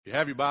If you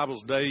have your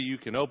Bibles today, you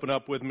can open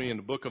up with me in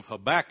the book of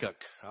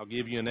Habakkuk. I'll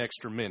give you an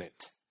extra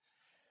minute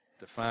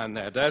to find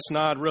that. That's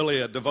not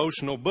really a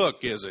devotional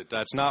book, is it?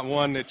 That's not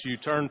one that you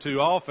turn to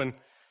often.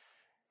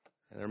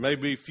 And there may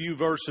be few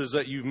verses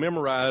that you've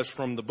memorized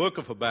from the book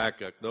of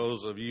Habakkuk,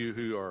 those of you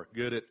who are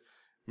good at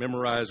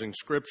memorizing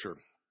Scripture.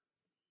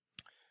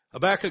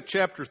 Habakkuk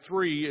chapter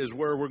 3 is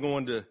where we're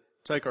going to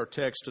take our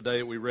text today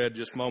that we read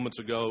just moments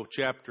ago,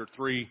 chapter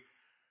 3.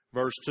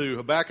 Verse 2,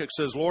 Habakkuk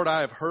says, Lord,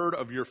 I have heard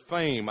of your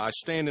fame. I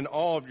stand in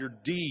awe of your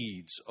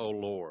deeds, O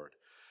Lord.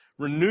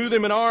 Renew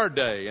them in our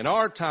day. In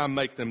our time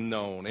make them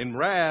known. In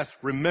wrath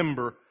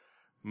remember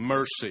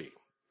mercy.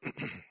 I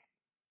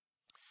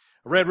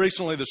read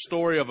recently the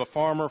story of a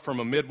farmer from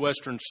a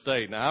Midwestern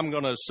state. Now, I'm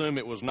going to assume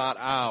it was not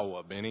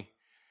Iowa, Benny.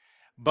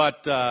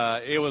 But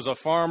it was a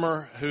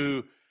farmer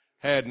who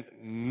had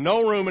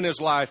no room in his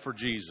life for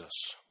Jesus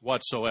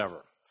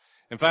whatsoever.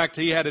 In fact,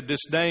 he had a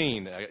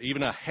disdain,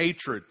 even a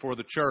hatred for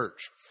the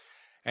church.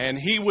 And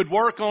he would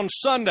work on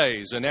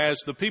Sundays, and as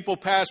the people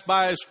passed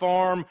by his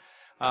farm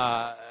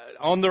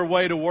on their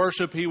way to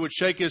worship, he would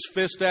shake his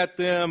fist at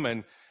them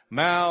and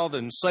mouth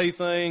and say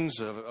things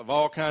of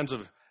all kinds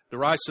of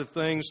derisive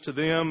things to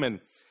them, and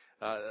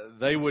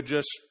they would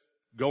just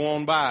go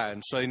on by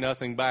and say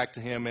nothing back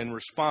to him in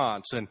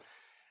response. And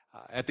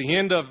at the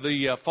end of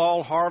the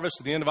fall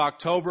harvest, at the end of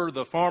October,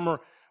 the farmer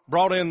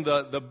brought in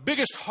the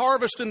biggest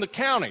harvest in the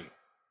county.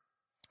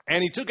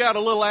 And he took out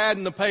a little ad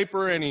in the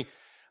paper, and he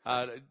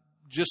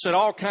just said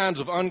all kinds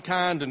of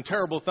unkind and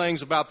terrible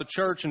things about the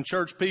church and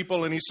church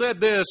people. And he said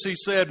this, he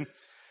said,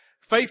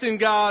 faith in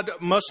God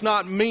must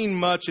not mean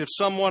much if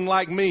someone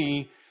like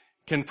me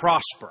can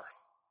prosper.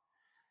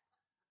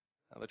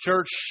 Now, the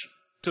church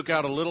took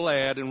out a little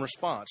ad in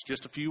response,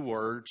 just a few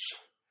words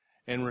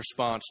in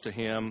response to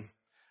him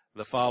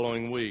the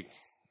following week,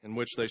 in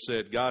which they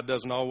said, God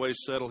doesn't always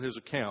settle his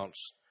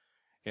accounts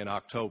in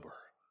October.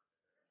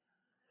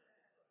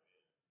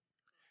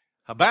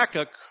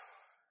 Habakkuk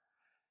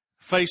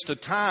faced a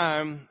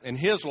time in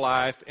his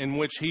life in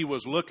which he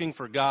was looking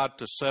for God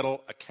to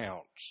settle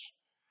accounts.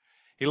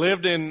 He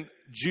lived in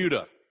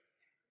Judah.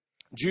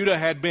 Judah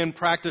had been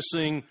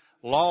practicing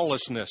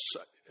lawlessness,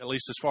 at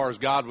least as far as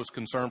God was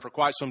concerned, for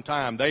quite some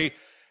time. They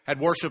had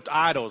worshipped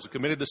idols,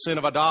 committed the sin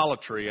of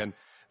idolatry, and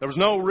there was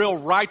no real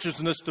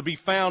righteousness to be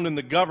found in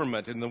the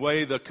government, in the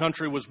way the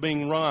country was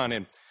being run.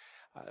 And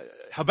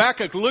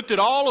Habakkuk looked at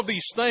all of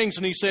these things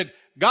and he said,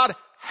 God,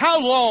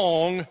 how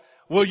long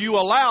will you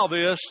allow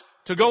this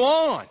to go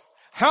on?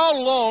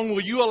 How long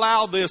will you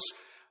allow this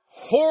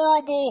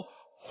horrible,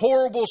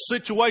 horrible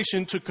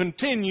situation to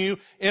continue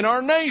in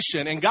our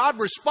nation? And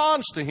God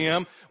responds to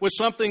him with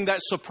something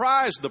that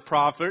surprised the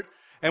prophet.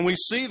 And we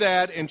see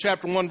that in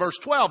chapter 1, verse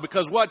 12,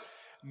 because what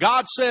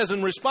God says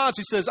in response,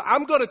 he says,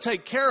 I'm going to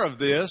take care of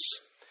this,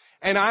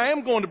 and I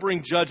am going to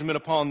bring judgment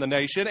upon the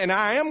nation, and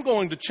I am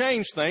going to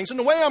change things. And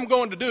the way I'm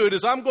going to do it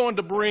is I'm going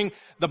to bring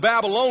the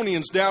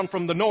Babylonians down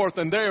from the north,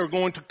 and they are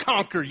going to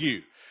conquer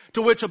you.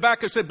 To which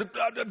Habakkuk said,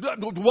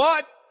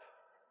 what?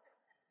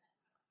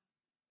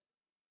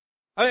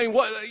 I mean,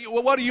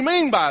 what do you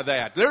mean by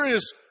that?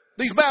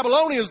 These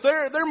Babylonians,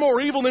 they're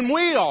more evil than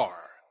we are.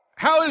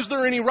 How is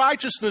there any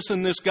righteousness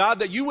in this, God,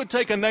 that you would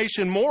take a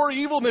nation more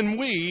evil than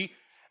we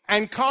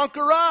and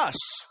conquer us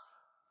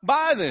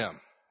by them?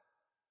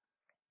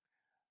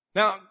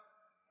 Now,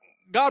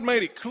 God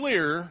made it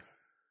clear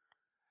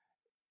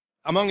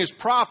among his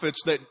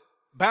prophets that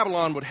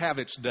Babylon would have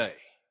its day.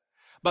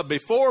 But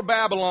before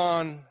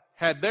Babylon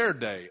had their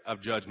day of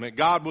judgment,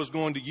 God was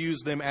going to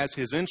use them as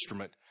his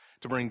instrument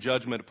to bring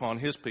judgment upon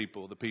his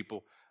people, the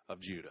people of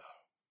Judah.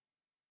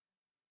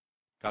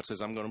 God says,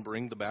 I'm going to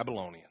bring the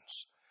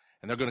Babylonians,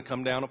 and they're going to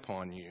come down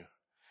upon you,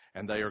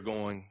 and they are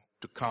going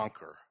to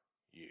conquer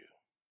you.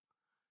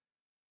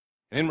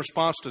 And in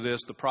response to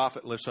this, the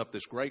prophet lifts up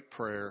this great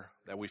prayer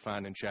that we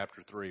find in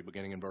chapter 3,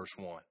 beginning in verse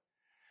 1.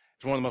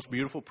 It's one of the most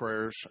beautiful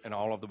prayers in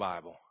all of the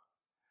Bible.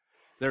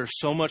 There's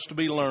so much to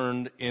be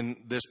learned in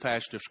this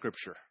passage of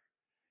Scripture.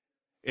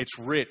 It's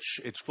rich.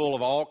 It's full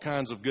of all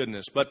kinds of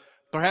goodness. But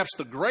perhaps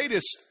the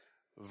greatest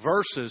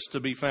verses to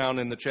be found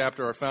in the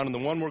chapter are found in the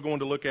one we're going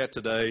to look at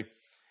today,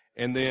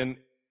 and then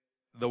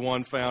the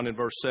one found in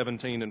verse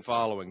 17 and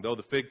following. Though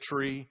the fig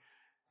tree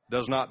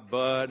does not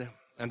bud,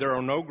 and there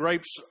are no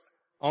grapes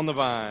on the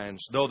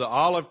vines, though the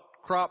olive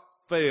crop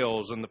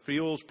fails and the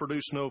fields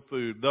produce no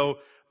food, though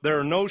there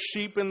are no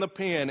sheep in the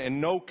pen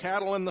and no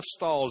cattle in the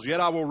stalls,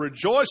 yet I will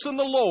rejoice in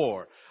the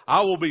Lord.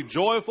 I will be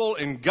joyful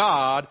in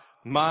God,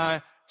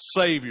 my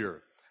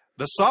Savior.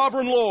 The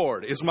sovereign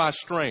Lord is my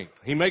strength.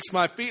 He makes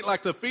my feet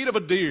like the feet of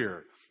a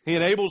deer. He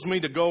enables me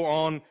to go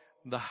on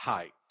the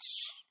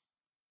heights.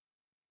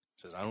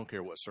 He says, I don't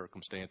care what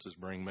circumstances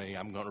bring me.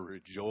 I'm going to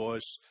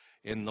rejoice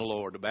in the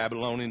Lord. The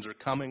Babylonians are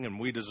coming and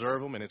we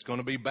deserve them and it's going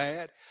to be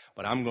bad,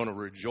 but I'm going to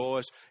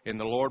rejoice in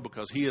the Lord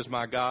because he is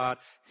my God.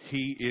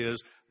 He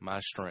is my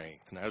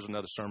strength. Now, there's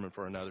another sermon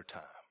for another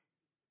time.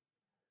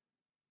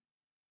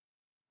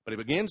 But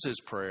he begins his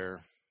prayer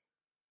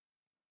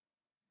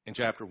in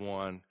chapter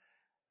 1,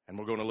 and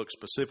we're going to look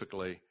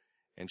specifically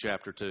in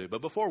chapter 2.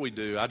 But before we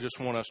do, I just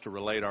want us to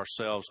relate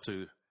ourselves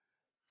to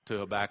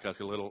Habakkuk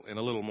in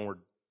a little more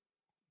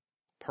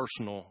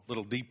personal,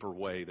 little deeper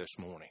way this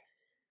morning.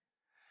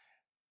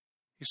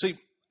 You see,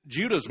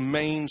 Judah's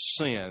main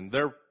sin,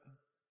 their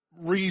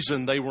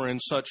reason they were in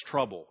such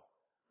trouble,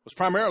 was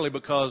primarily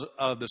because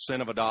of the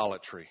sin of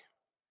idolatry.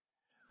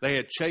 They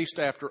had chased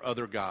after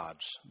other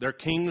gods. Their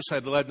kings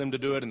had led them to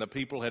do it, and the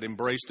people had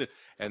embraced it,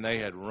 and they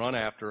had run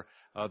after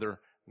other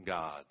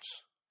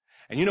gods.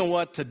 And you know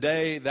what?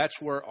 Today,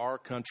 that's where our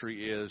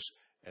country is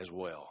as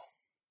well.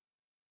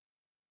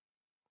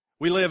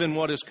 We live in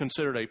what is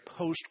considered a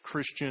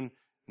post-Christian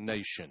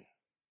nation.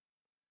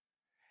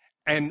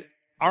 And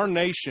our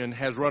nation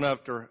has run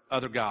after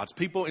other gods.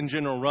 People in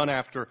general run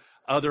after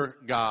other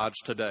gods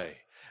today.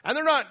 And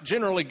they're not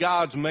generally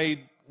gods made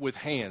with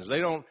hands. They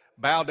don't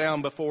bow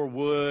down before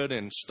wood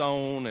and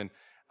stone and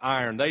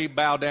iron. They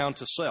bow down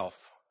to self,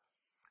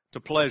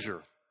 to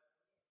pleasure.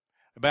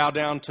 They bow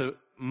down to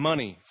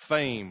money,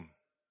 fame,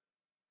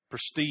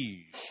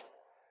 prestige.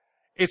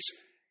 It's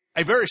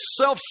a very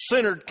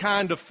self-centered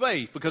kind of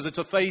faith because it's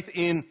a faith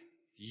in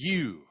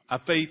you, a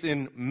faith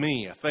in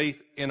me, a faith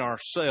in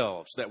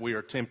ourselves that we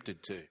are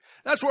tempted to.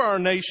 That's where our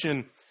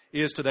nation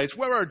is today. It's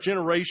where our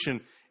generation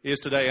is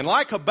today. And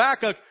like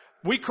Habakkuk,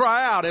 we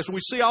cry out as we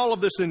see all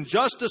of this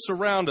injustice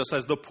around us,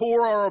 as the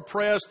poor are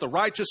oppressed, the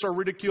righteous are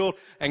ridiculed,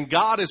 and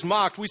God is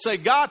mocked. We say,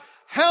 God,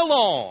 how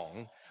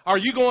long are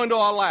you going to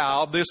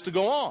allow this to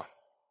go on?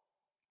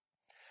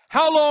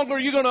 How long are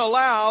you going to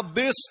allow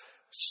this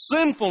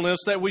sinfulness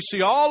that we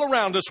see all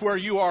around us where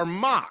you are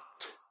mocked?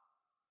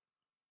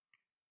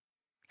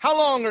 How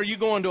long are you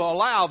going to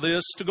allow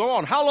this to go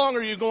on? How long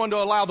are you going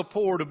to allow the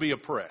poor to be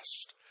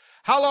oppressed?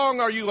 How long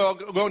are you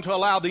going to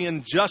allow the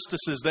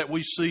injustices that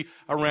we see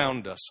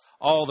around us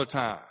all the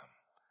time?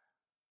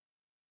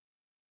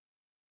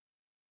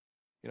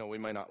 You know, we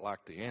may not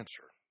like the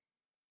answer.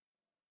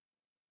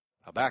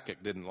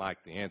 Habakkuk didn't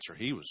like the answer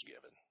he was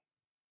given,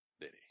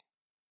 did he?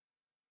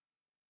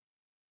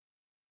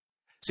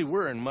 See,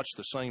 we're in much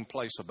the same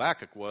place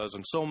Habakkuk was,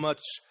 and so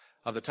much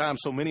of the time,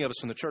 so many of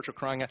us in the church are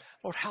crying out,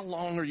 Lord, how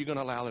long are you going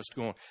to allow this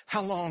to go on?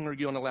 How long are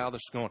you going to allow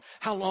this to go on?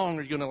 How long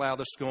are you going to allow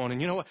this to go on? And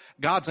you know what?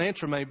 God's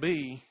answer may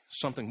be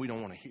something we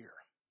don't want to hear.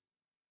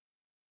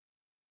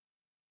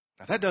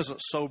 Now, if that doesn't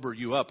sober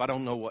you up, I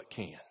don't know what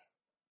can.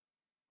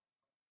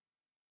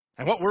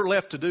 And what we're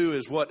left to do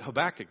is what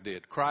Habakkuk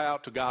did, cry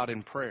out to God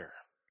in prayer.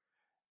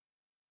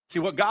 See,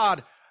 what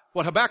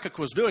Habakkuk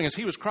was doing is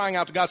he was crying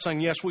out to God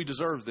saying, yes, we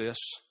deserve this.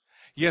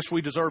 Yes,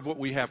 we deserve what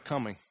we have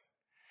coming.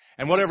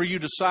 And whatever you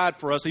decide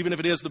for us, even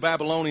if it is the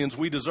Babylonians,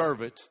 we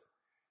deserve it.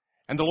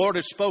 And the Lord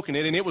had spoken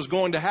it, and it was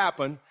going to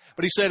happen.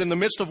 But he said, in the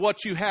midst of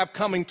what you have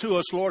coming to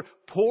us, Lord,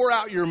 pour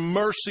out your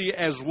mercy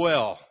as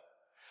well.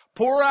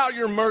 Pour out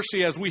your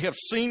mercy as we have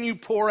seen you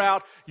pour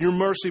out your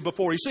mercy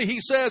before. You see, he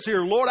says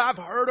here, Lord, I've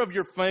heard of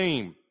your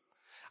fame.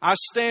 I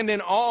stand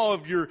in awe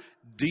of your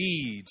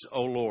deeds,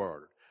 O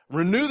Lord.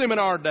 Renew them in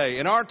our day.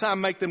 In our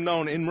time, make them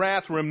known. In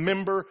wrath,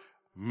 remember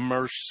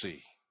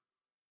mercy.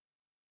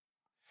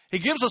 He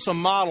gives us a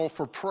model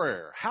for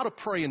prayer, how to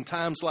pray in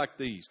times like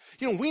these.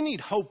 You know, we need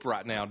hope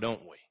right now,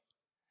 don't we?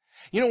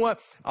 You know what?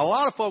 A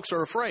lot of folks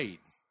are afraid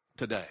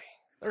today.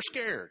 They're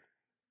scared.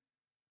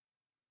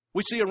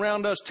 We see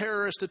around us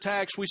terrorist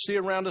attacks. We see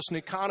around us an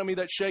economy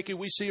that's shaky.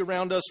 We see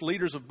around us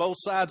leaders of both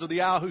sides of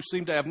the aisle who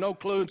seem to have no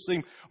clue and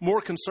seem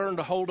more concerned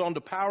to hold on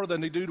to power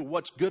than they do to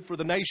what's good for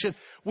the nation.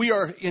 We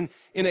are in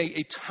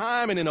a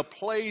time and in a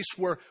place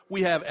where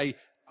we have a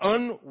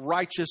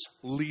unrighteous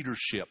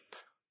leadership.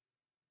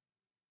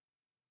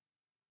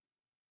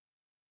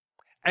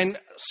 And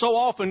so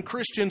often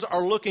Christians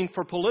are looking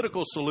for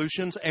political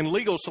solutions and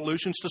legal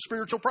solutions to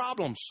spiritual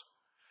problems.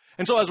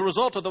 And so as a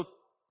result of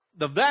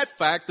that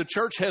fact, the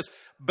church has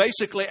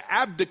basically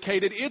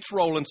abdicated its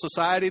role in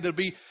society to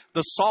be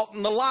the salt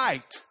and the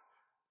light,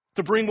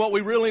 to bring what we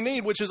really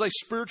need, which is a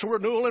spiritual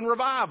renewal and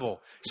revival.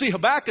 See,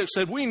 Habakkuk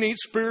said we need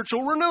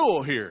spiritual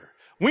renewal here.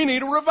 We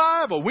need a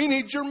revival. We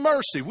need your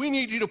mercy. We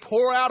need you to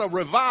pour out a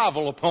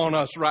revival upon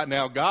us right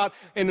now, God,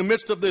 in the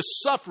midst of this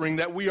suffering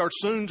that we are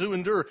soon to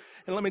endure.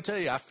 And let me tell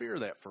you, I fear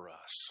that for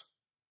us,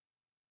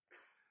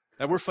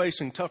 that we're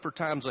facing tougher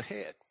times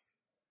ahead.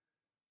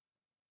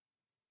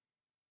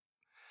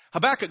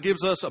 Habakkuk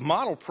gives us a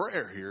model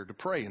prayer here to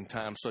pray in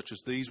times such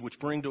as these, which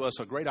bring to us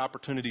a great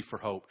opportunity for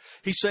hope.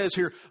 He says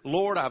here,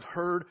 Lord, I've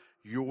heard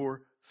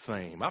your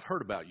fame. I've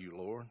heard about you,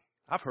 Lord.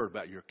 I've heard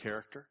about your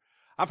character.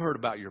 I've heard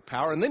about your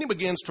power. And then he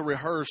begins to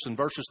rehearse in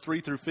verses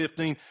 3 through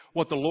 15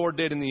 what the Lord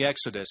did in the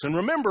Exodus. And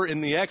remember,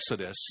 in the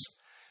Exodus,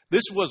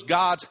 this was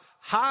God's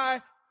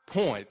high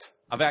point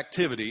of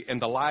activity in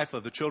the life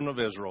of the children of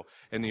Israel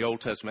in the Old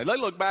Testament. They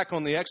look back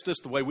on the Exodus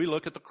the way we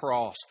look at the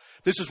cross.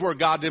 This is where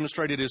God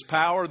demonstrated his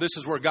power. This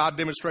is where God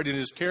demonstrated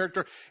his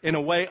character in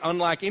a way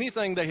unlike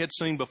anything they had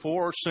seen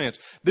before or since.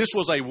 This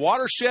was a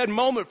watershed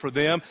moment for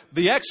them,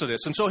 the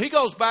Exodus. And so he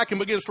goes back and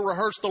begins to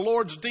rehearse the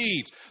Lord's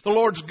deeds, the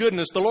Lord's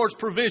goodness, the Lord's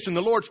provision,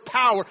 the Lord's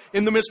power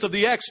in the midst of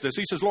the Exodus.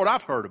 He says, Lord,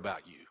 I've heard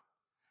about you.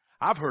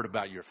 I've heard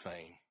about your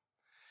fame.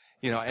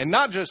 You know, and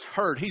not just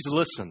heard, he's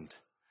listened.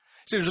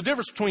 See, there's a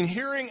difference between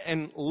hearing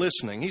and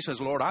listening. He says,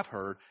 Lord, I've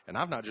heard, and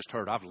I've not just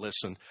heard, I've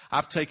listened.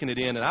 I've taken it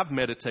in, and I've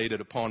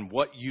meditated upon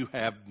what you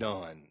have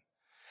done.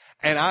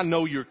 And I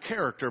know your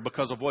character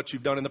because of what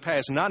you've done in the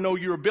past. And I know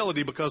your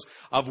ability because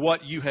of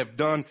what you have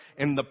done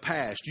in the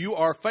past. You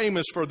are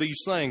famous for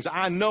these things.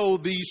 I know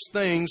these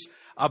things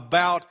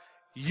about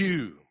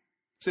you.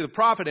 See, the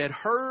prophet had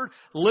heard,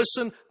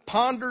 listened,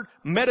 pondered,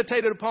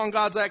 meditated upon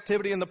God's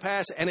activity in the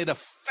past, and it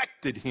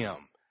affected him.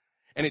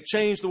 And it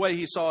changed the way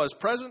he saw his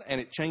present,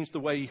 and it changed the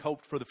way he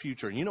hoped for the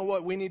future. And you know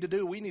what we need to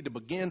do? We need to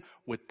begin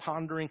with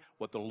pondering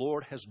what the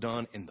Lord has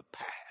done in the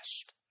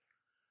past.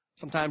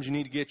 Sometimes you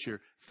need to get your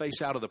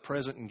face out of the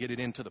present and get it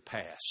into the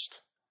past.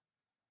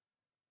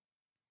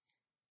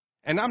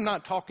 And I'm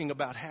not talking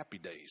about happy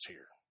days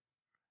here.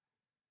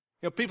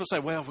 You know, people say,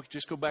 well, we could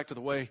just go back to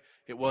the way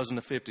it was in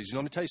the 50s. You know,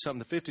 let me tell you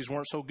something. The 50s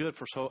weren't so good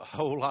for a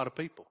whole lot of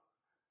people.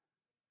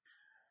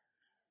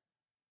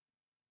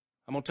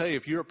 I'm going to tell you,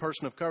 if you're a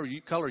person of color,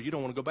 you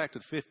don't want to go back to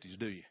the 50s,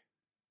 do you?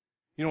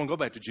 You don't want to go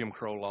back to Jim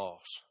Crow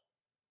laws.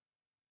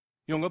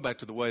 You don't go back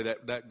to the way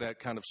that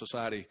kind of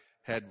society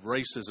had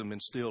racism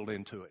instilled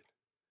into it.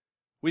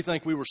 We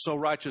think we were so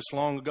righteous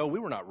long ago. We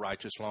were not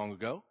righteous long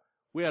ago.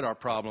 We had our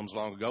problems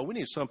long ago. We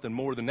need something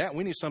more than that.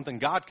 We need something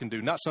God can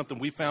do, not something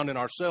we found in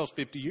ourselves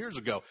 50 years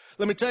ago.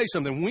 Let me tell you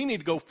something. We need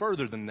to go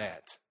further than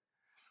that.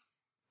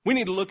 We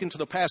need to look into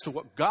the past of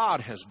what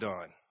God has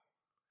done.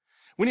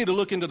 We need to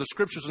look into the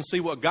Scriptures and see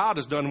what God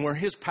has done and where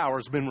His power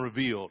has been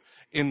revealed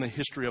in the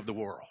history of the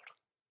world.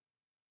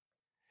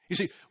 You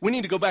see, we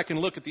need to go back and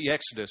look at the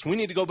Exodus. We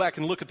need to go back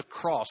and look at the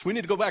cross. We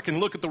need to go back and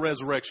look at the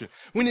resurrection.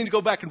 We need to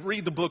go back and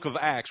read the book of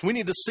Acts. We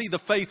need to see the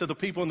faith of the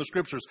people in the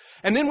Scriptures.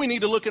 And then we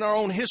need to look at our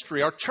own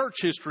history, our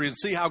church history, and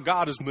see how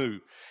God has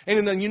moved. And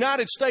in the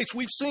United States,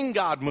 we've seen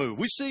God move.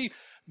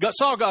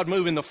 Saw God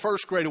move in the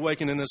First Great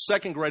Awakening, in the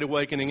Second Great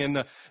Awakening, in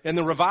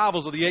the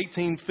revivals of the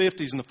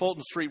 1850s and the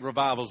Fulton Street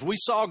revivals. We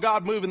saw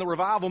God move in the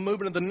revival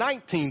movement of the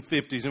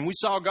 1950s, and we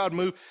saw God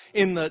move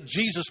in the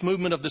Jesus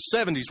movement of the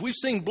 70s. We've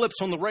seen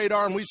blips on the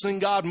radar, and we've seen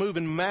God move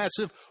in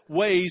massive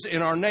ways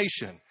in our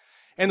nation.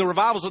 And the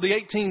revivals of the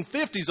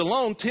 1850s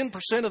alone,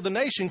 10% of the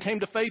nation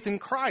came to faith in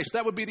Christ.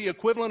 That would be the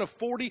equivalent of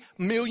 40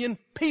 million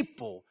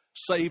people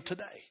saved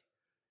today.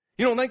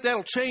 You don't think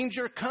that'll change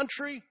your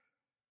country?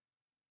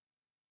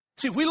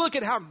 See, we look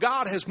at how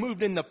God has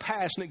moved in the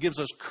past, and it gives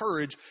us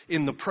courage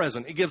in the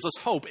present. It gives us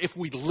hope if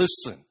we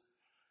listen,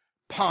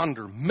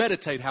 ponder,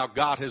 meditate how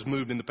God has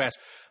moved in the past.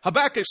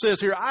 Habakkuk says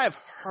here, I have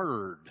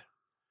heard,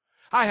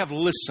 I have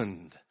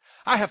listened,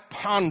 I have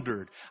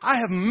pondered, I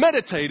have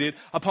meditated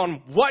upon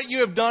what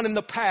you have done in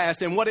the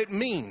past and what it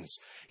means.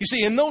 You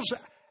see, in those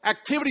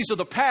activities of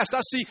the past,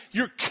 I see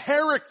your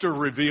character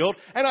revealed,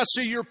 and I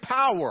see your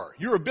power,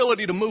 your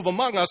ability to move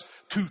among us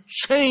to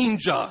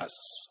change us.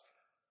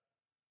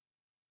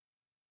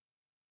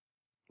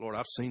 Lord,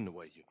 I've seen the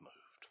way you've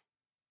moved.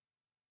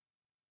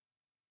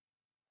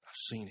 I've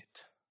seen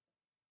it.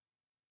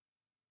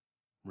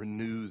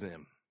 Renew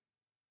them.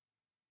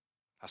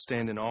 I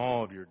stand in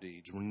awe of your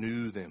deeds.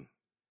 Renew them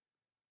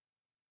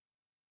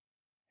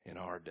in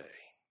our day.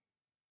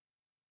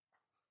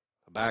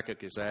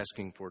 Habakkuk is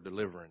asking for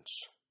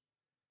deliverance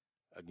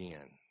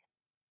again.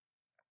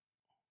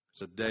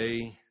 It's a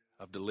day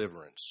of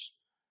deliverance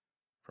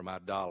from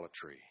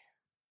idolatry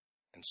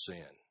and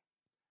sin.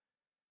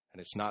 And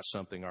it's not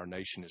something our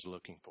nation is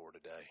looking for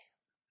today.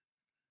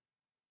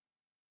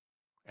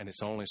 And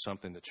it's only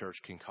something the church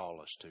can call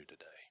us to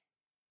today.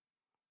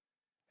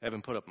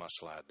 Evan, put up my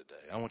slide today.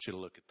 I want you to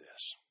look at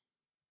this.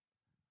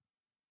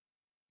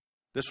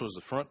 This was the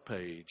front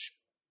page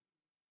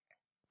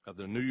of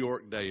the New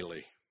York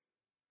Daily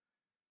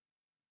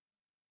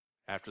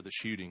after the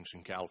shootings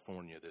in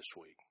California this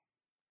week.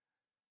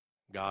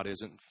 God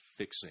isn't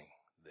fixing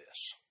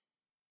this.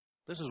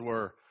 This is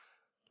where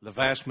the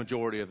vast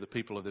majority of the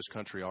people of this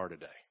country are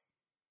today.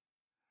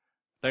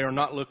 They are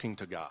not looking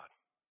to God.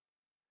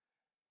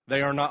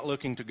 They are not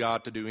looking to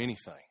God to do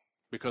anything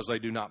because they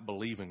do not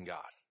believe in God.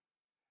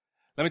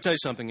 Let me tell you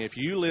something. If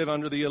you live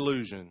under the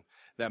illusion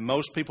that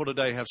most people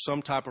today have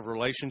some type of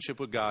relationship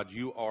with God,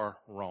 you are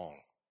wrong.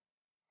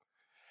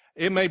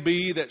 It may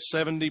be that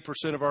 70%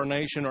 of our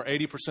nation or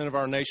 80% of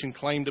our nation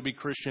claim to be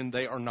Christian.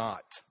 They are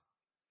not.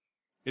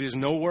 It is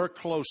nowhere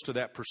close to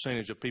that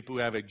percentage of people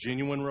who have a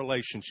genuine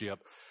relationship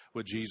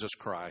with Jesus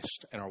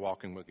Christ and are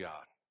walking with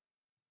God.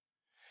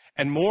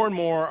 And more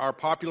our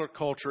popular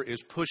culture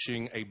is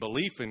pushing a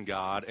belief in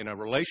God and a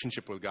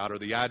relationship with God, or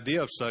the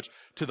idea of such,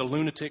 to the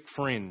lunatic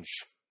fringe.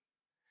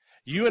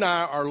 You and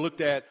I are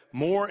looked at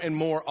more and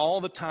more all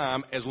the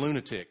time as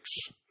lunatics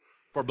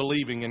for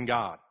believing in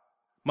God,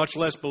 much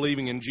less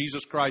believing in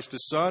Jesus Christ,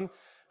 His Son,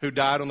 who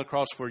died on the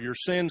cross for your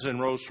sins and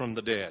rose from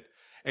the dead,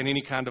 and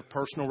any kind of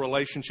personal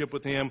relationship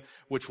with Him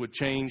which would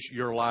change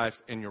your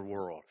life and your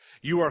world.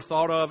 You are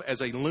thought of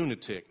as a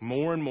lunatic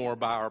more and more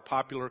by our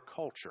popular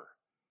culture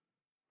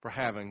for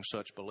having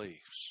such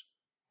beliefs.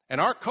 And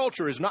our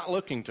culture is not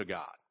looking to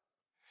God.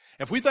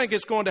 If we think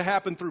it's going to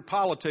happen through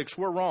politics,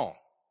 we're wrong.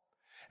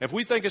 If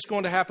we think it's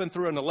going to happen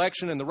through an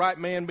election and the right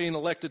man being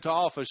elected to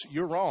office,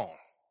 you're wrong.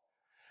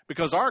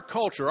 Because our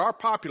culture, our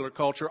popular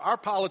culture, our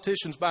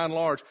politicians by and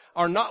large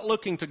are not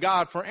looking to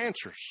God for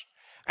answers.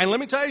 And let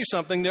me tell you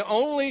something, the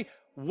only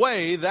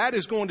way that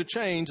is going to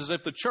change is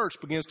if the church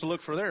begins to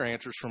look for their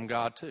answers from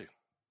God too.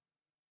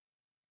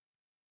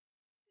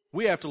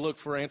 We have to look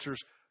for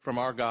answers from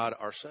our God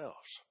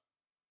ourselves.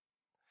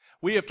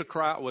 We have to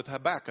cry out with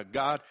Habakkuk,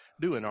 God,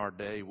 do in our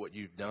day what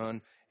you've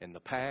done in the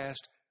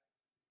past.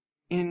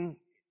 In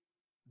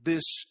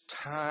this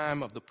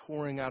time of the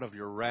pouring out of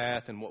your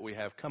wrath and what we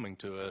have coming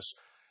to us,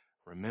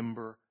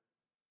 remember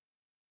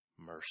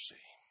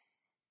mercy.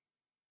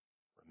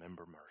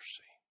 Remember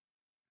mercy.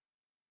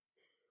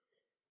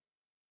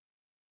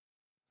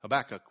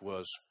 Habakkuk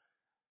was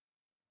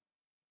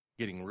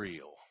getting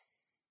real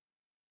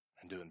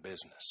and doing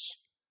business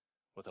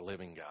with a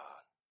living God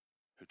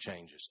who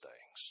changes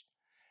things.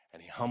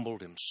 And he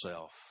humbled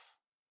himself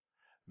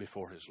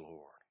before his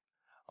Lord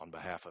on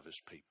behalf of his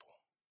people.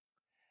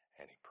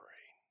 And he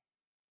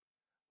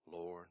prayed,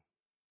 Lord,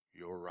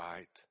 you're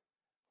right.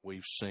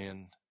 We've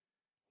sinned.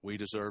 We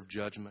deserve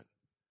judgment.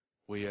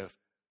 We have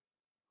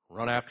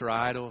run after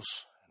idols,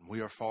 and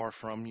we are far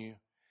from you.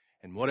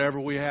 And whatever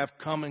we have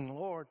coming,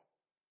 Lord,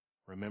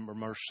 remember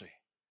mercy.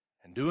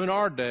 And do in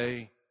our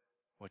day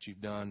what you've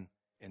done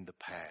in the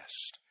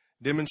past.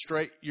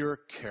 Demonstrate your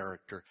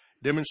character.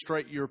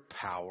 Demonstrate your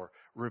power.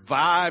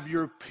 Revive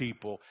your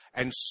people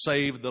and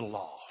save the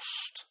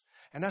lost.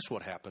 And that's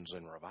what happens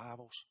in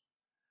revivals.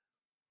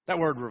 That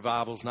word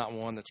revival is not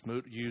one that's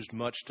used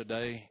much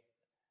today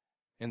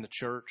in the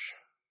church.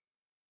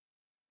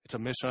 It's a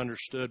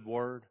misunderstood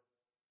word.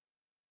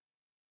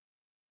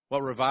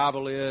 What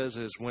revival is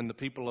when the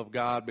people of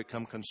God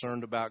become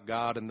concerned about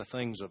God and the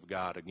things of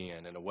God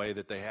again in a way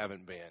that they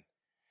haven't been.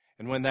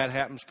 And when that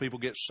happens, people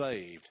get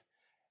saved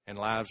and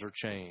lives are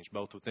changed,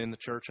 both within the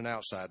church and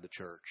outside the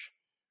church.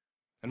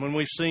 And when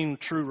we've seen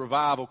true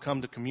revival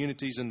come to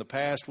communities in the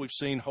past, we've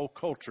seen whole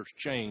cultures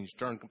change,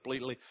 turn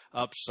completely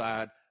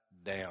upside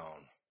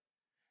down.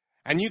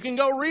 And you can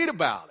go read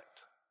about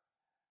it.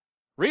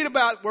 Read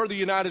about where the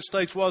United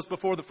States was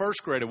before the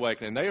First Great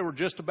Awakening. They were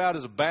just about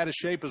as bad a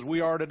shape as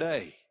we are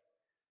today.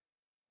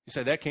 You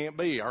say, that can't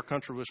be. Our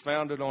country was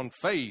founded on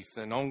faith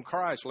and on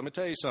Christ. Let me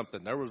tell you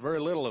something. There was very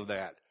little of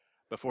that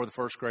before the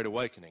First Great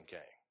Awakening came.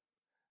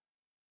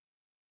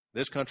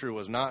 This country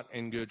was not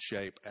in good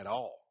shape at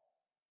all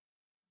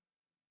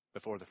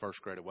before the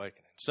First Great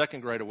Awakening.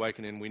 Second Great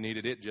Awakening, we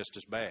needed it just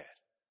as bad.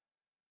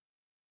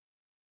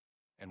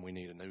 And we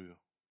need a new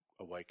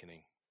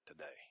awakening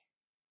today.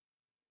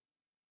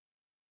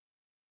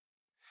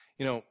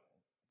 You know,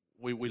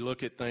 we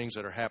look at things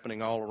that are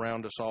happening all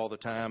around us all the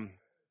time,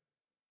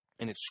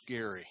 and it's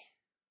scary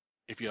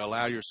if you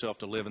allow yourself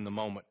to live in the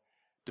moment,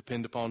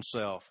 depend upon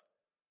self,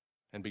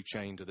 and be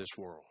chained to this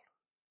world.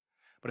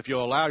 But if you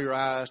allow your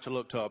eyes to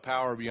look to a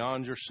power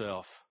beyond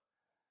yourself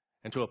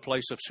and to a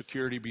place of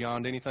security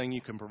beyond anything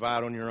you can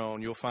provide on your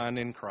own, you'll find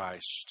in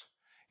Christ,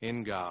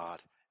 in God,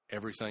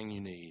 everything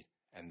you need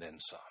and then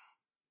some.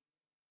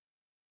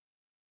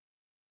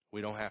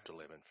 We don't have to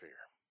live in fear.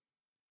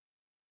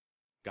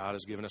 God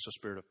has given us a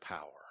spirit of power,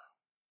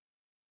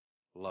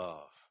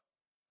 love,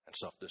 and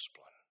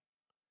self-discipline.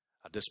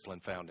 A discipline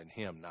found in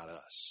Him, not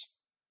us.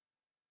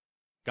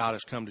 God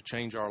has come to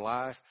change our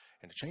life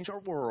and to change our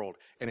world.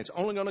 And it's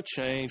only going to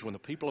change when the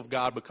people of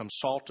God become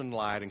salt and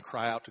light and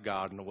cry out to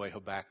God in the way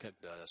Habakkuk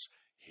does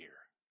here.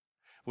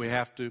 We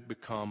have to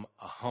become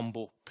a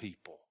humble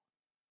people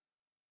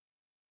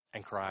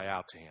and cry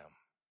out to Him.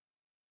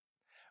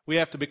 We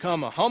have to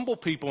become a humble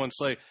people and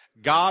say,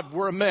 God,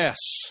 we're a mess.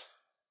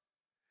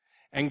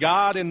 And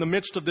God, in the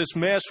midst of this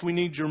mess, we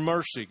need your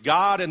mercy.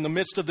 God, in the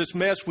midst of this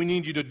mess, we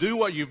need you to do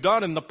what you've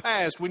done in the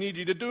past. We need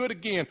you to do it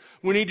again.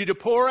 We need you to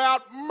pour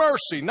out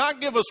mercy,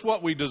 not give us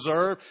what we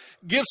deserve.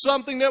 Give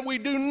something that we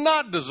do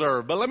not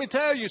deserve. But let me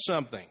tell you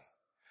something.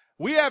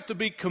 We have to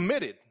be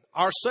committed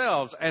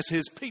ourselves as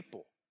His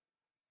people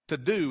to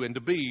do and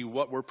to be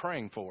what we're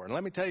praying for. And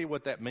let me tell you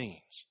what that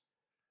means.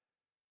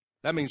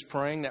 That means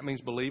praying. That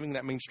means believing.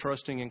 That means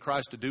trusting in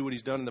Christ to do what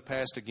He's done in the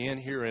past again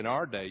here in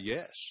our day,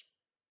 yes.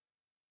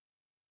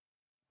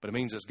 But it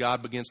means as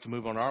God begins to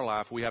move on our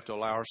life, we have to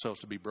allow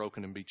ourselves to be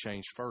broken and be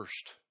changed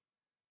first.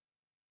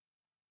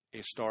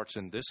 It starts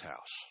in this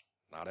house,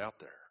 not out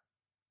there.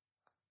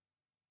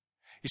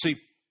 You see,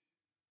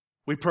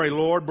 we pray,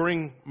 Lord,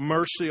 bring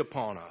mercy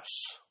upon us.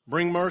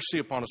 Bring mercy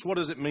upon us. What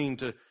does it mean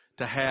to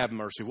have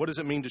mercy? What does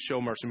it mean to show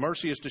mercy?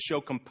 Mercy is to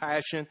show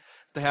compassion,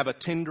 to have a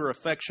tender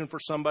affection for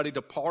somebody,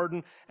 to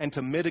pardon, and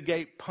to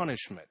mitigate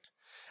punishment.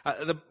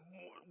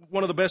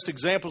 One of the best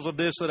examples of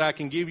this that I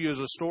can give you is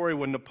a story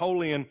when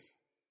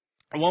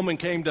a woman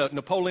came to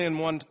Napoleon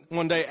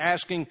one day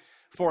asking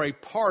for a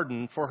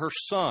pardon for her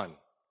son.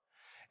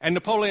 And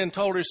Napoleon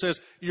told her, he says,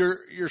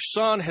 your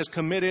son has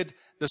committed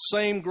the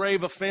same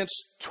grave offense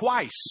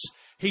twice.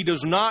 He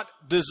does not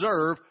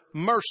deserve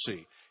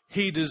mercy.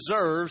 He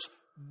deserves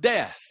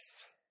death.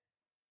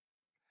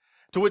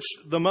 To which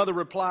the mother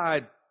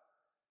replied,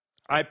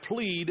 I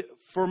plead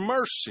for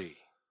mercy.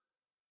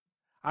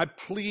 I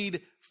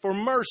plead for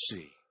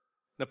mercy.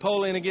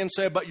 Napoleon again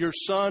said, but your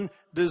son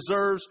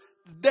deserves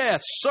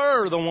death.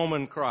 Sir, the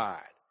woman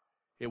cried.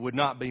 It would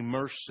not be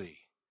mercy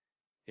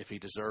if he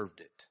deserved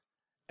it.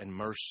 And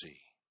mercy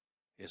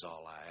is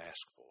all I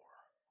ask for.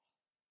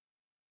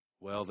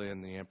 Well,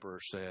 then the emperor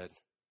said,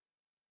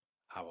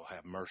 I will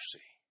have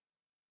mercy.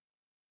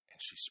 And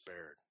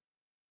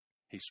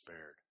he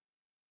spared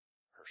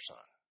her son.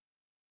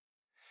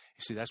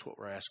 You see, that's what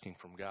we're asking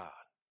from God,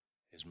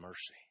 is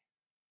mercy.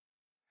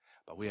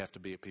 But we have to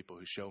be a people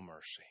who show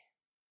mercy.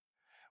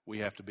 We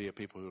have to be a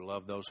people who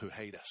love those who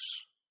hate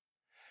us.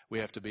 We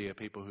have to be a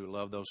people who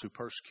love those who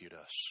persecute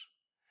us.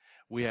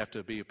 We have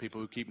to be a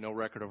people who keep no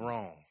record of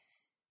wrong.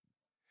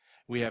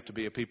 We have to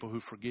be a people who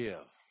forgive.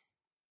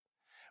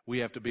 We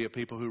have to be a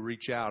people who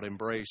reach out,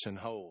 embrace, and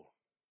hold.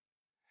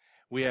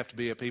 We have to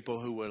be a people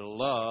who would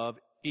love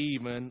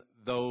even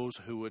those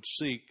who would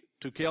seek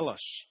to kill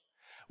us.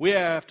 We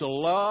have to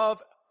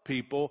love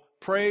people,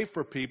 pray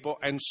for people,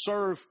 and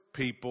serve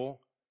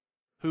people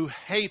who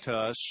hate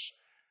us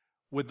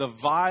with the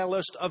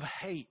vilest of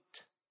hate.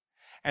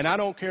 And I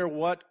don't care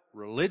what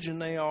religion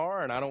they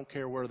are, and I don't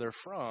care where they're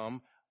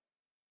from,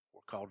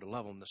 we're called to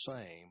love them the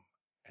same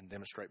and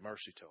demonstrate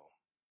mercy to them.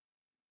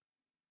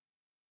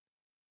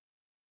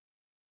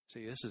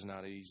 See, this is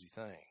not an easy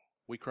thing.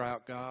 We cry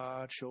out,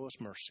 God, show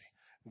us mercy.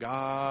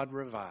 God,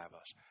 revive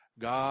us.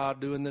 God,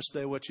 doing this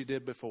day what you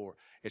did before.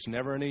 It's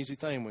never an easy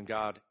thing when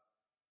God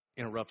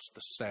interrupts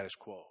the status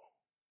quo.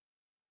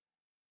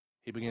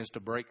 He begins to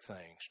break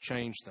things,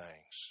 change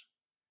things,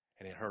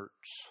 and it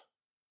hurts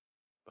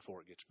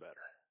before it gets better.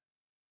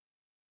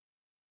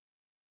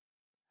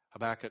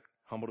 Habakkuk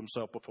humbled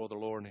himself before the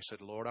Lord, and he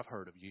said, Lord, I've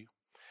heard of you,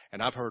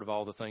 and I've heard of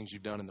all the things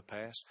you've done in the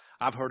past.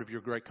 I've heard of your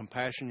great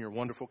compassion, your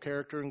wonderful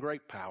character, and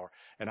great power,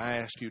 and I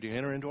ask you to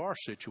enter into our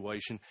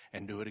situation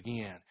and do it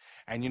again.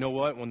 And you know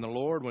what?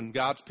 When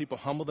God's people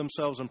humble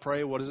themselves and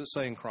pray, what does it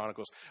say in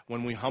Chronicles?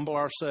 When we humble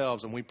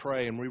ourselves and we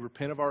pray and we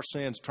repent of our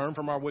sins, turn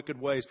from our wicked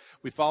ways,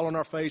 we fall on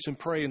our face and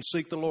pray and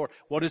seek the Lord,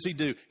 what does he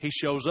do? He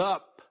shows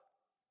up,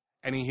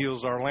 and he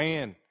heals our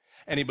land,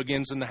 and he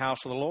begins in the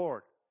house of the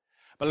Lord.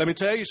 But let me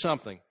tell you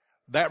something.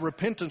 That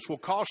repentance will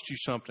cost you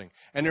something.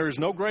 And there is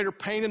no greater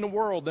pain in the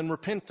world than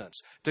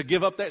repentance. To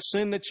give up that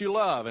sin that you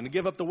love and to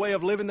give up the way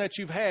of living that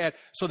you've had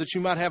so that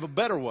you might have a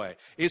better way.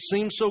 It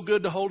seems so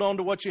good to hold on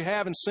to what you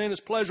have, and sin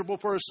is pleasurable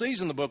for a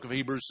season, the book of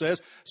Hebrews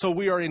says. So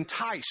we are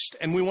enticed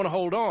and we want to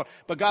hold on.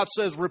 But God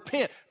says,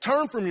 repent,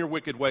 turn from your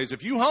wicked ways.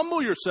 If you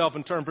humble yourself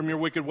and turn from your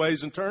wicked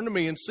ways and turn to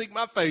me and seek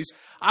my face,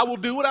 I will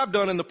do what I've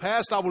done in the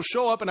past. I will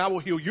show up and I will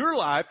heal your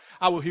life.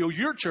 I will heal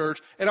your church,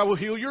 and I will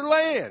heal your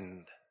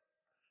land.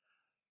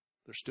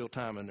 There's still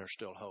time and there's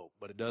still hope.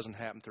 But it doesn't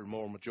happen through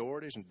moral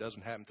majorities, and it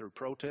doesn't happen through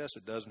protests.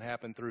 It doesn't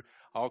happen through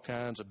all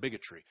kinds of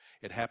bigotry.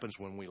 It happens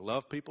when we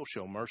love people,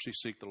 show mercy,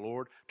 seek the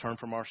Lord, turn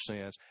from our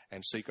sins,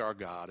 and seek our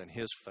God and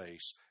his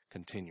face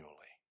continually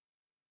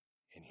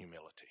in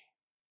humility.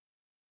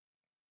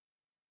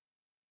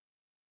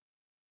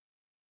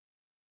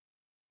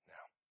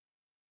 Now,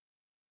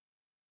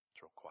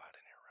 it's real quiet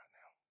in here right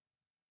now.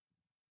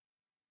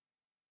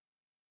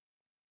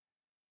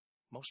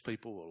 Most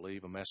people will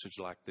leave a message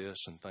like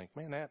this and think,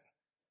 man, that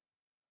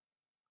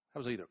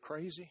was either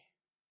crazy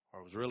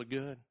or it was really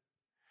good.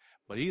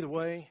 But either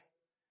way,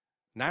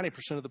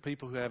 90% of the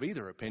people who have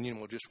either opinion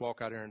will just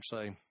walk out there and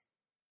say,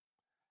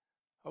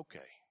 okay,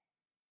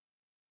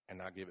 and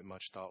not give it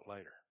much thought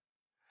later.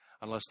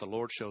 Unless the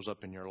Lord shows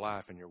up in your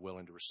life and you're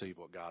willing to receive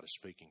what God is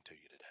speaking to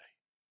you today.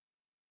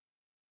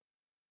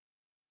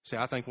 See,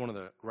 I think one of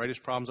the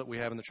greatest problems that we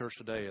have in the church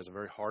today is a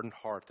very hardened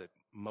heart that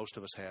most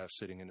of us have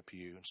sitting in the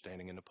pew and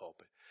standing in the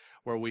pulpit,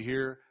 where we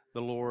hear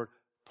the Lord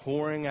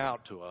pouring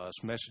out to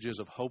us messages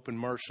of hope and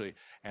mercy,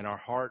 and our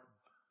heart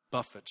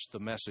buffets the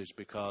message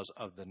because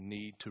of the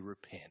need to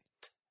repent.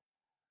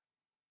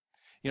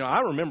 You know, I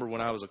remember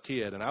when I was a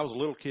kid, and I was a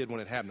little kid when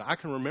it happened, I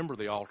can remember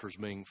the altars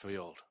being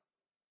filled.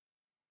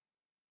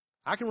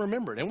 I can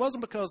remember it. It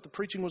wasn't because the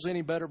preaching was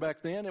any better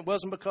back then. It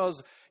wasn't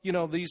because,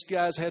 these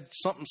guys had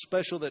something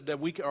special that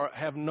we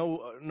have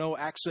no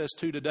access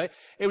to today.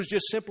 It was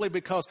just simply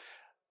because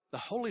the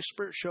Holy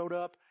Spirit showed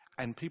up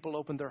and people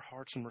opened their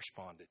hearts and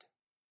responded.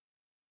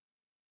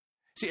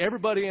 See,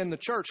 everybody in the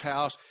church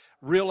house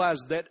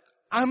realized that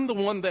I'm the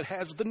one that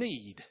has the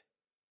need.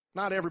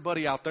 Not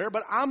everybody out there,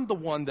 but I'm the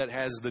one that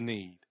has the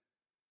need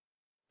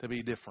to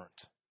be different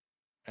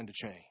and to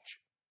change.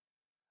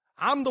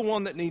 I'm the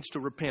one that needs to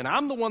repent.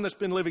 I'm the one that's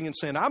been living in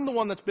sin. I'm the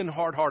one that's been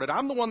hard-hearted.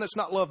 I'm the one that's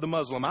not loved the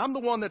Muslim. I'm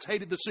the one that's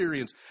hated the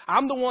Syrians.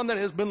 I'm the one that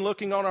has been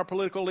looking on our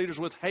political leaders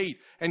with hate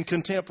and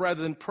contempt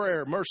rather than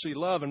prayer, mercy,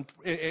 love,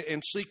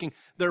 and seeking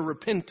their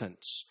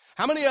repentance.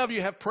 How many of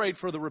you have prayed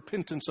for the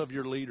repentance of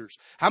your leaders?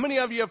 How many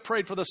of you have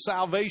prayed for the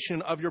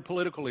salvation of your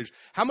political leaders?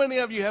 How many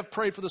of you have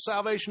prayed for the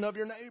salvation of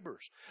your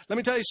neighbors? Let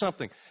me tell you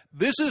something.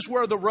 This is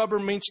where the rubber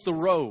meets the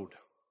road.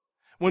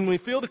 When we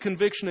feel the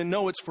conviction and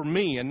know it's for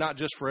me and not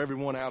just for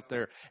everyone out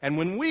there. And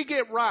when we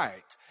get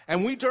right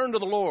and we turn to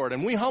the Lord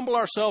and we humble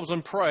ourselves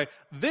and pray,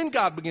 then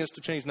God begins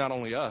to change not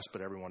only us,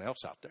 but everyone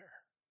else out there.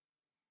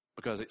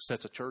 Because it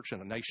sets a church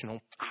and a nation on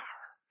fire.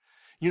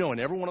 You know, in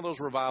every one of those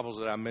revivals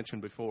that I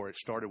mentioned before, it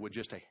started with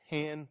just a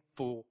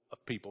handful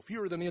of people,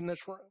 fewer than in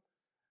this room.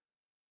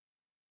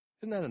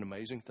 Isn't that an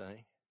amazing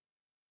thing?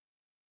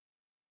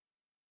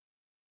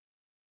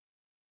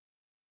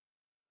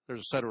 There's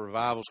a set of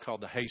revivals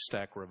called the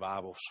Haystack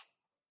Revivals.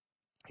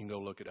 You can go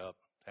look it up.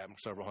 It happened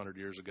several hundred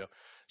years ago. It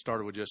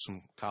started with just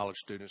some college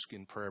students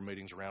getting prayer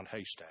meetings around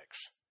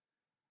haystacks.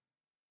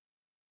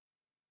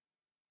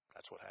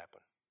 That's what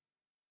happened.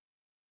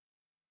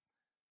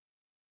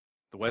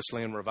 The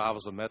Wesleyan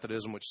revivals of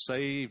Methodism, which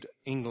saved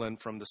England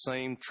from the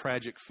same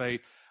tragic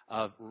fate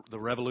of the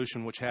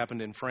revolution which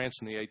happened in France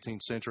in the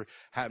 18th century,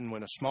 happened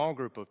when a small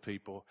group of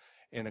people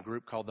in a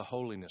group called the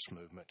Holiness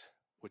Movement,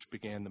 which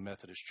began the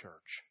Methodist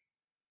Church.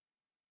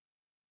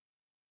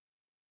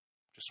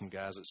 Just some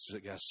guys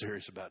that got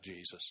serious about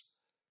Jesus.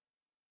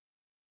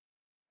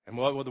 And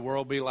what would the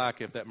world be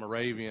like if that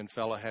Moravian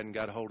fellow hadn't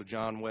got a hold of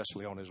John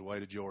Wesley on his way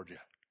to Georgia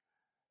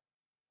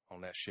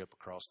on that ship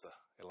across the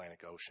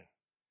Atlantic Ocean?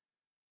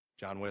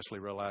 John Wesley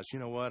realized, you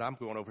know what, I'm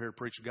going over here to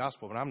preach the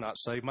gospel, but I'm not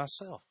saved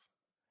myself.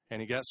 And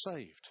he got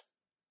saved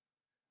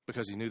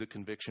because he knew the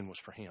conviction was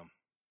for him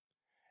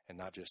and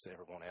not just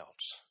everyone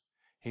else.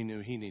 He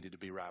knew he needed to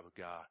be right with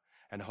God.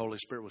 And the Holy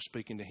Spirit was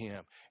speaking to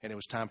him. And it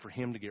was time for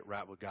him to get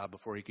right with God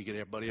before he could get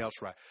everybody else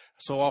right.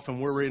 So often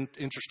we're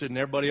interested in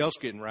everybody else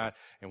getting right,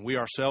 and we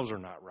ourselves are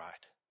not right.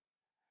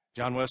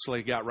 John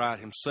Wesley got right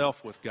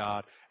himself with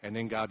God, and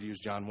then God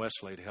used John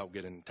Wesley to help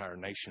get an entire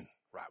nation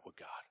right with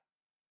God.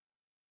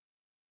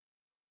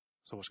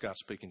 So what's God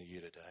speaking to you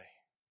today?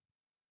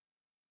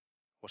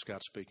 What's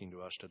God speaking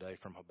to us today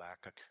from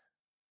Habakkuk?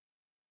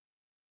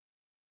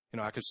 You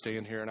know, I could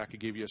stand here and I could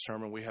give you a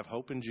sermon. We have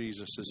hope in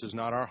Jesus. This is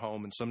not our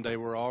home, and someday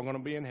we're all going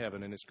to be in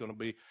heaven, and it's going to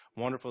be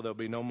wonderful. There'll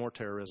be no more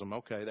terrorism.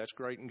 Okay, that's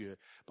great and good.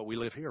 But we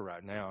live here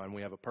right now, and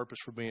we have a purpose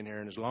for being here.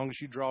 And as long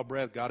as you draw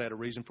breath, God had a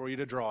reason for you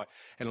to draw it.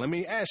 And let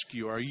me ask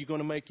you, are you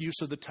going to make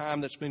use of the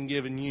time that's been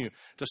given you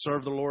to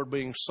serve the Lord,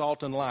 being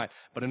salt and light?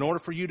 But in order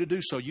for you to do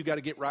so, you got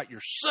to get right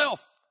yourself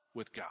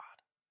with God.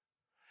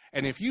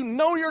 And if you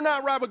know you're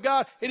not right with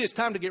God, it is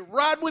time to get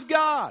right with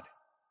God.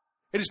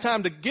 It is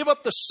time to give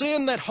up the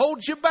sin that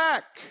holds you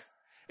back.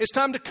 It's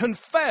time to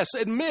confess,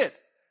 admit,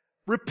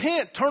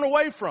 repent, turn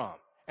away from,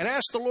 and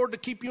ask the Lord to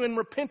keep you in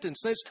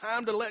repentance. And it's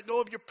time to let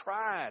go of your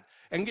pride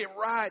and get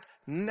right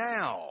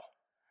now.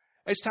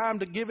 It's time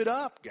to give it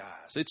up,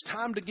 guys. It's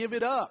time to give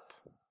it up.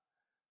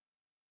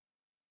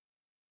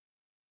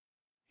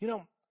 You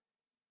know,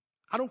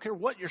 I don't care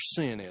what your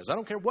sin is. I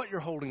don't care what you're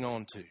holding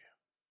on to.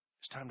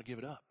 It's time to give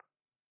it up.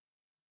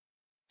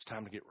 It's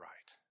time to get right.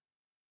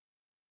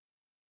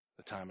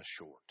 The time is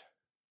short.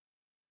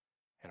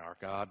 And our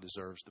God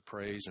deserves the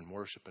praise and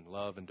worship and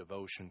love and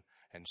devotion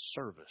and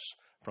service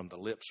from the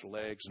lips,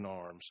 legs, and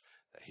arms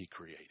that He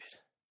created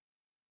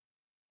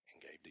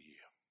and gave to you.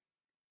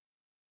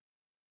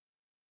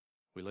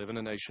 We live in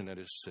a nation that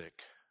is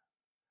sick.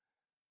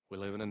 We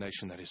live in a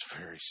nation that is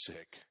very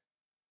sick.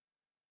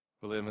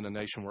 We live in a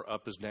nation where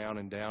up is down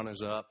and down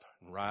is up,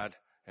 and right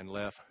and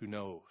left, who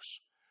knows?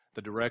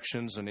 The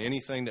directions and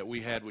anything that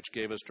we had which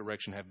gave us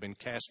direction have been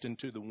cast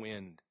into the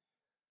wind.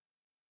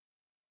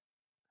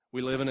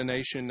 We live in a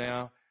nation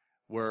now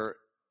where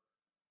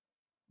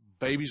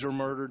babies are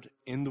murdered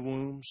in the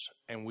wombs,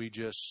 and we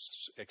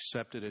just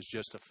accept it as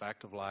just a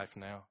fact of life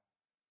now.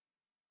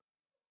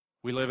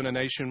 We live in a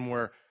nation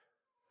where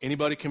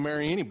anybody can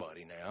marry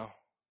anybody now,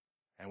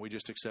 and we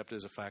just accept it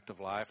as a fact of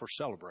life or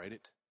celebrate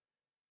it.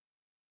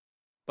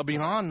 But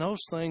beyond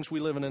those things, we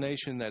live in a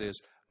nation that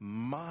is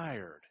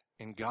mired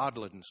in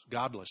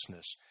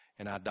godlessness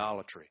and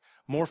idolatry.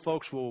 More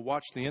folks will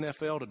watch the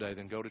NFL today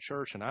than go to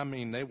church, and I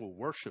mean they will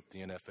worship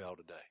the NFL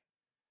today.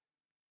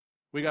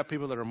 We got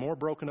people that are more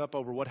broken up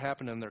over what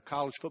happened in their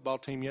college football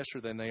team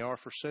yesterday than they are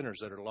for sinners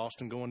that are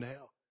lost and going to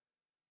hell.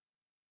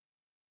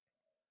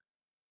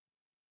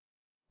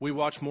 We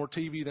watch more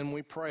TV than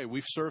we pray.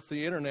 We surf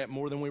the internet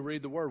more than we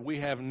read the Word. We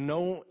have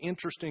no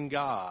interest in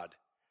God.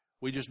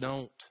 We just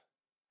don't.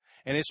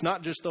 And it's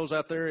not just those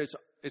out there, it's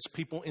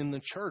people in the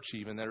church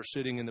even that are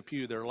sitting in the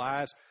pew. Their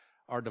lives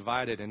are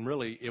divided, and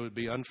really it would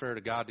be unfair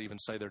to God to even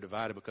say they're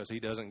divided because He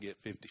doesn't get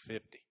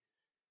 50-50.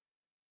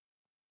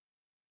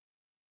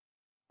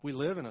 We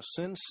live in a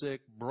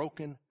sin-sick,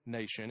 broken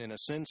nation, in a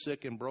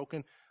sin-sick and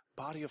broken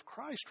body of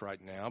Christ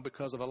right now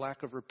because of a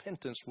lack of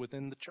repentance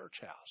within the church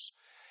house.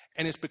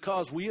 And it's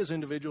because we as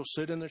individuals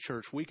sit in the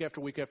church week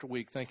after week after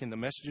week thinking the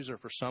messages are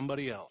for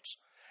somebody else.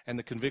 And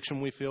the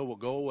conviction we feel will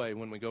go away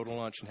when we go to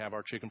lunch and have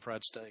our chicken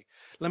fried steak.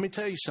 Let me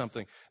tell you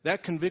something.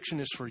 That conviction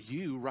is for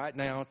you right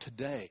now,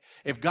 today.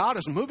 If God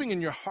is moving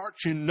in your heart,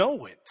 you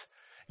know it.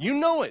 You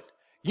know it.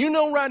 You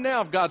know right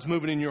now if God's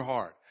moving in your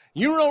heart.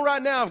 You know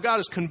right now if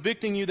God is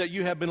convicting you that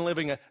you have been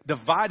living a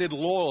divided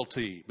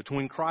loyalty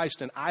between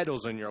Christ and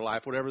idols in your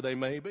life, whatever they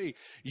may be.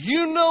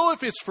 You know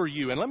if it's for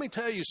you. And let me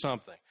tell you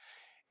something.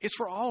 It's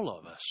for all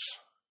of us.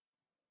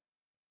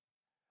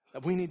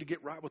 That we need to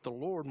get right with the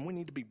Lord, and we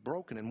need to be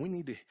broken, and we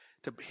need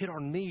to hit our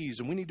knees,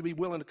 and we need to be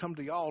willing to come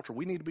to the altar.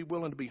 We need to be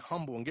willing to be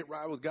humble and get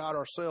right with God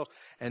ourselves,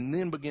 and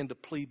then begin to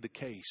plead the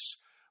case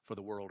for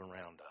the world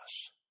around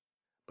us.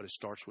 But it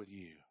starts with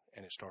you,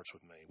 and it starts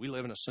with me. We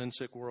live in a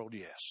sin-sick world,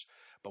 yes,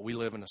 but we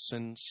live in a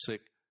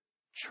sin-sick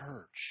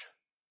church.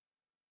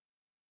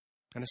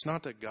 And it's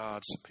not that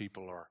God's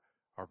people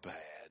are bad.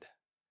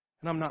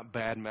 And I'm not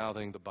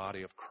bad-mouthing the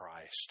body of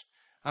Christ.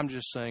 I'm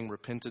just saying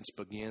repentance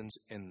begins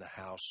in the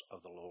house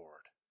of the Lord.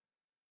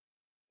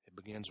 It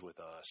begins with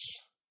us.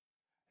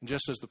 And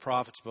just as the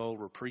prophets of old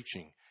were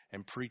preaching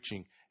and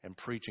preaching and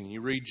preaching.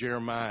 You read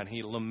Jeremiah and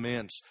he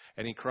laments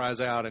and he cries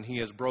out and he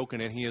is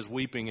broken and he is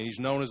weeping. And he's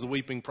known as the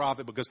weeping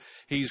prophet because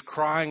he's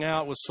crying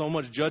out with so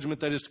much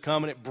judgment that is to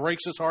come, and it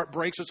breaks his heart,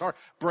 breaks his heart,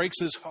 breaks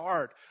his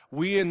heart.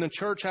 We in the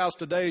church house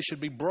today should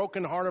be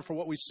brokenhearted for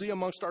what we see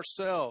amongst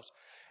ourselves.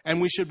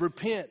 And we should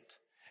repent.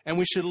 And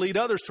we should lead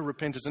others to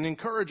repentance and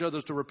encourage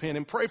others to repent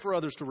and pray for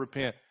others to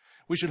repent.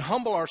 We should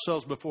humble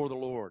ourselves before the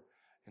Lord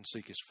and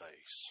seek His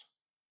face.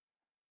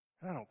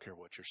 And I don't care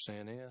what your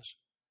sin is.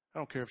 I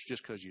don't care if it's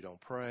just because you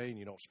don't pray and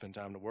you don't spend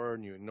time in the Word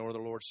and you ignore the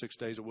Lord 6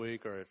 days a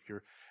week, or if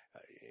you're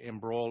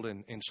embroiled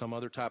in some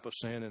other type of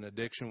sin and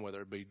addiction, whether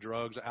it be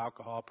drugs,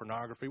 alcohol,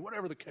 pornography,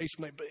 whatever the case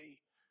may be.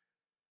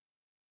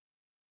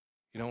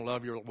 You don't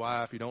love your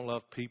wife, you don't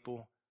love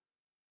people,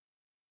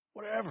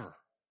 whatever.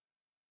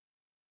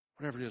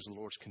 Whatever it is the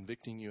Lord's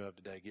convicting you of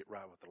today, get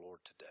right with the Lord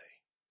today.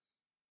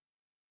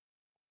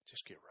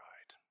 Just get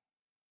right.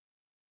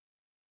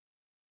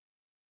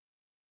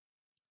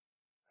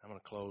 I'm going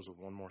to close with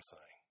one more thing.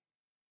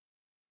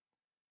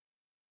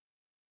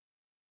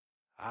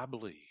 I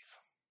believe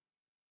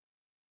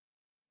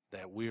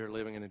that we are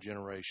living in a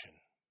generation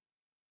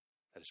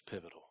that is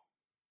pivotal.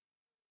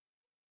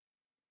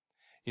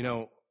 You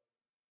know,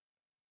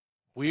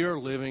 we are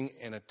living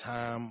in a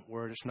time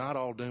where it's not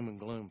all doom and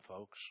gloom,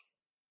 folks.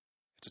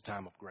 It's a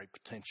time of great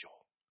potential,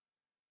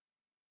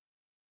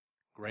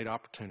 great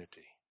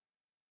opportunity,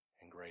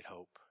 and great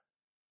hope.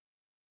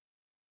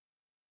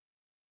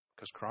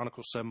 Because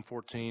Chronicles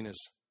 7:14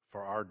 is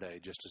for our day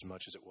just as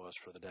much as it was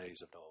for the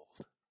days of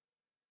old.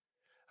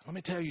 Let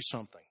me tell you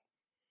something.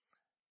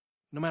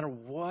 No matter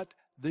what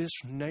this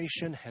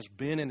nation has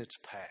been in its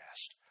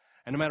past,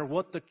 and no matter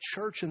what the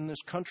church in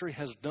this country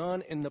has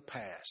done in the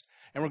past,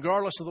 and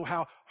regardless of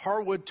how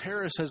Harwood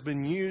Terrace has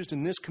been used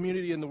in this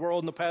community in the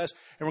world in the past,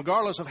 and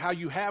regardless of how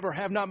you have or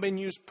have not been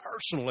used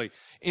personally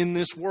in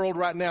this world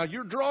right now,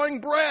 you're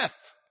drawing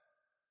breath.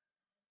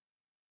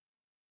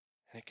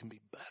 And it can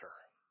be better.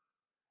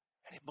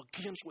 And it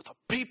begins with a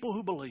people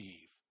who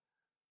believe.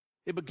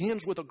 It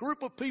begins with a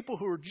group of people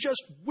who are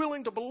just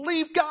willing to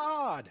believe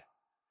God.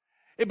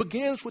 It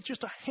begins with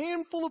just a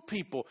handful of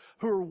people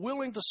who are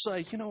willing to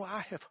say, you know,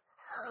 I have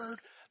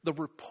heard the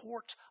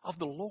report of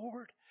the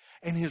Lord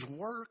and His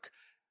work.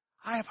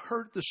 I have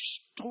heard the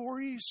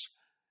stories,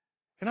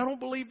 and I don't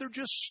believe they're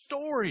just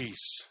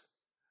stories.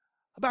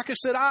 Habakkuk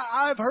said,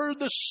 I've heard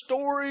the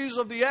stories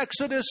of the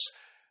Exodus.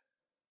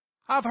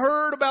 I've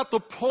heard about the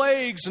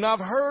plagues, and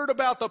I've heard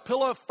about the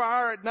pillar of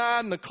fire at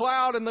night and the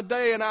cloud in the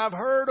day, and I've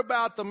heard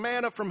about the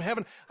manna from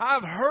heaven.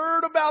 I've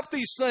heard about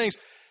these things,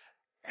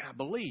 and I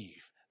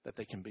believe that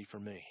they can be for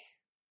me.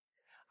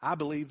 I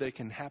believe they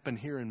can happen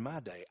here in my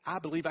day. I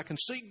believe I can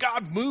see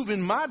God move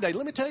in my day.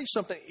 Let me tell you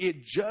something.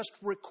 It just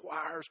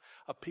requires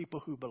a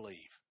people who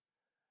believe.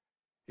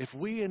 If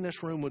we in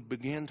this room would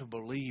begin to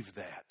believe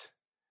that,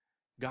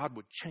 God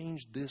would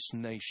change this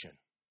nation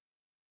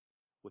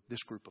with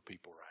this group of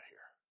people right here.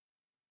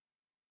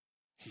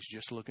 He's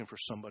just looking for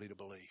somebody to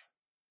believe.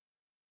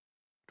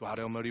 Dwight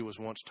L. Moody was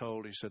once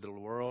told, he said, the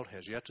world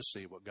has yet to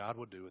see what God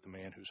would do with a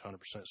man who's 100%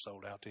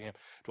 sold out to Him.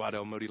 Dwight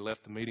L. Moody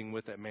left the meeting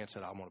with that man and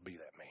said, I want to be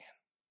that man.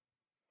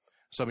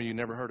 Some of you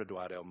never heard of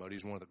Dwight L. Moody.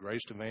 He's one of the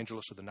greatest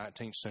evangelists of the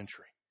 19th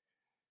century.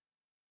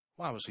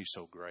 Why was he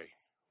so great?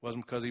 It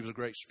wasn't because he was a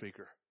great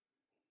speaker.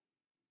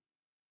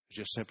 It's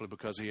just simply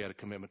because he had a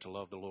commitment to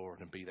love the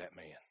Lord and be that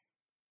man.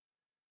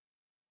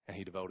 And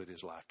he devoted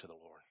his life to the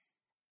Lord.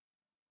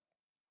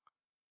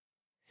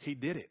 He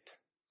did it.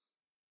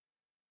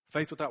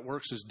 Faith without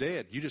works is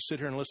dead. You just sit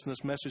here and listen to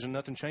this message and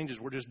nothing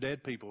changes. We're just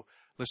dead people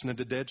listening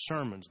to dead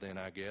sermons then,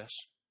 I guess,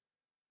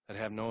 that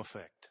have no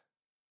effect.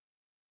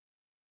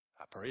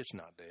 I pray it's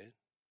not dead.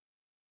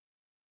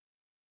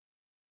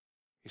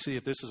 You see,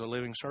 if this is a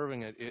living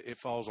serving, it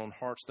falls on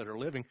hearts that are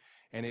living,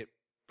 and it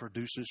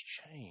produces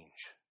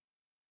change.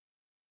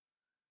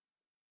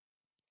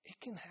 It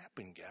can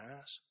happen,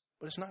 guys,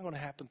 but it's not going to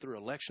happen through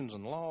elections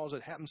and laws.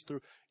 It happens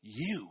through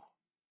you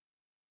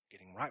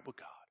getting right with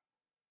God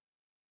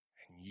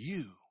and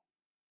you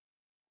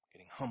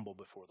getting humble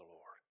before the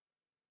Lord,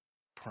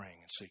 praying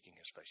and seeking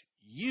His face.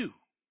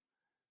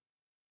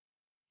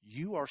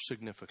 You are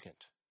significant.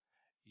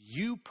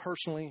 You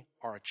personally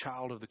are a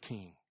child of the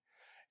King.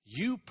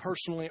 You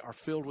personally are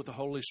filled with the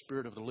Holy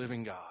Spirit of the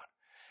living God.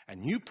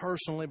 And you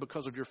personally,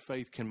 because of your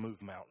faith, can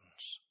move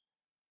mountains.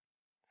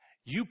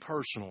 You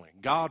personally,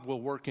 God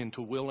will work in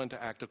to will and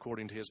to act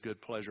according to His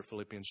good pleasure,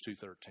 Philippians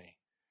 2:13.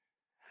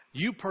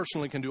 You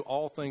personally can do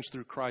all things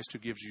through Christ who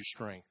gives you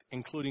strength,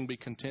 including be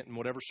content in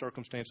whatever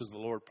circumstances the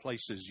Lord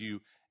places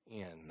you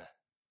in.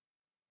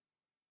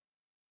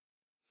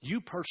 You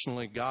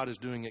personally, God is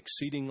doing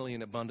exceedingly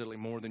and abundantly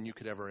more than you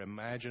could ever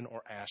imagine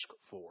or ask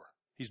for.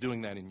 He's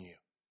doing that in you.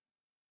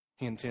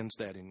 He intends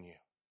that in you.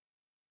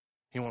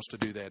 He wants to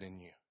do that in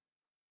you.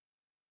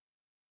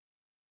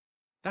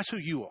 That's who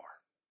you are,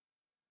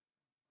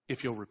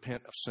 if you'll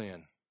repent of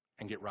sin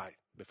and get right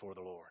before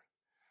the Lord.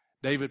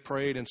 David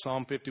prayed in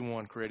Psalm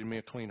 51, create in me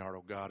a clean heart,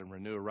 O God, and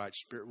renew a right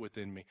spirit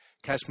within me.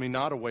 Cast me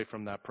not away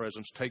from thy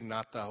presence. Take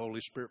not thy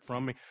Holy Spirit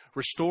from me.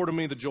 Restore to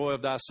me the joy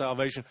of thy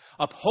salvation.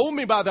 Uphold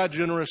me by thy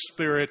generous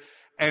spirit,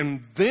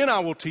 and then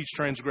I will teach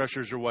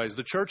transgressors your ways.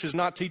 The church is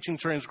not teaching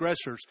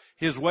transgressors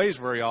his ways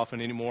very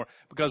often anymore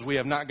because we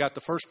have not got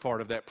the first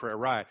part of that prayer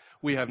right.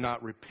 We have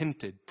not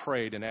repented,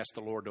 prayed, and asked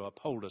the Lord to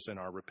uphold us in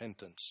our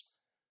repentance.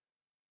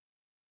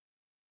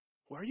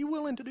 Well, are you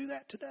willing to do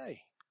that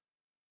today?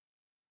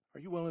 Are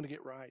you willing to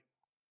get right?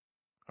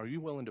 Are you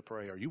willing to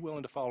pray? Are you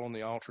willing to fall on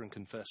the altar and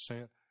confess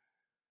sin?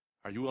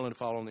 Are you willing to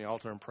fall on the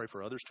altar and pray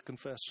for others to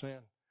confess sin?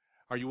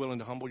 Are you willing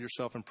to humble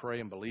yourself and pray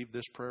and believe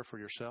this prayer for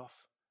yourself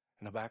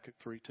in Habakkuk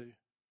 3:2?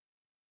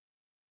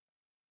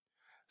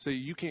 See,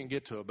 you can't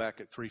get to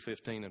Habakkuk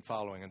 3:15 and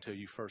following until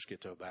you first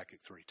get to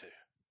Habakkuk 3:2.